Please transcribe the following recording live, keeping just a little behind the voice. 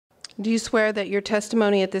Do you swear that your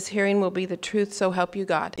testimony at this hearing will be the truth, so help you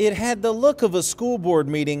God? It had the look of a school board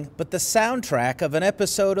meeting, but the soundtrack of an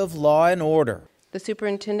episode of Law and Order. The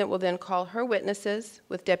superintendent will then call her witnesses,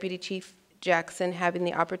 with Deputy Chief Jackson having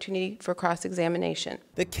the opportunity for cross-examination.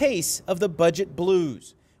 The case of the budget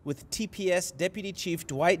blues, with TPS Deputy Chief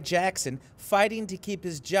Dwight Jackson fighting to keep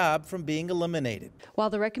his job from being eliminated. While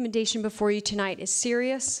the recommendation before you tonight is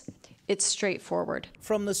serious, it's straightforward.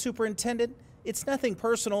 From the superintendent, it's nothing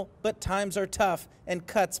personal, but times are tough and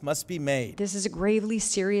cuts must be made. This is a gravely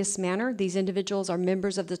serious matter. These individuals are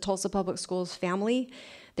members of the Tulsa Public Schools family.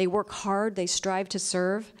 They work hard, they strive to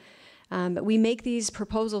serve. But we make these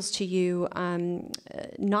proposals to you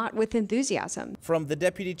not with enthusiasm. From the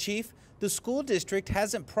deputy chief, the school district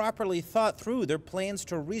hasn't properly thought through their plans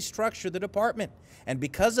to restructure the department. And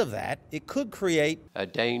because of that, it could create a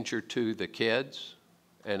danger to the kids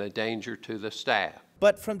and a danger to the staff.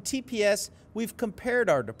 But from TPS, we've compared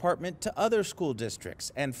our department to other school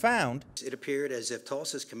districts and found it appeared as if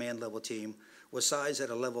Tulsa's command level team was sized at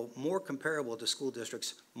a level more comparable to school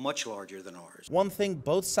districts much larger than ours. One thing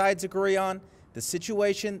both sides agree on, the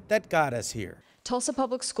situation that got us here. Tulsa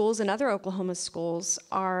Public Schools and other Oklahoma schools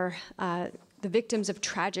are the victims of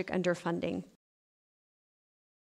tragic underfunding.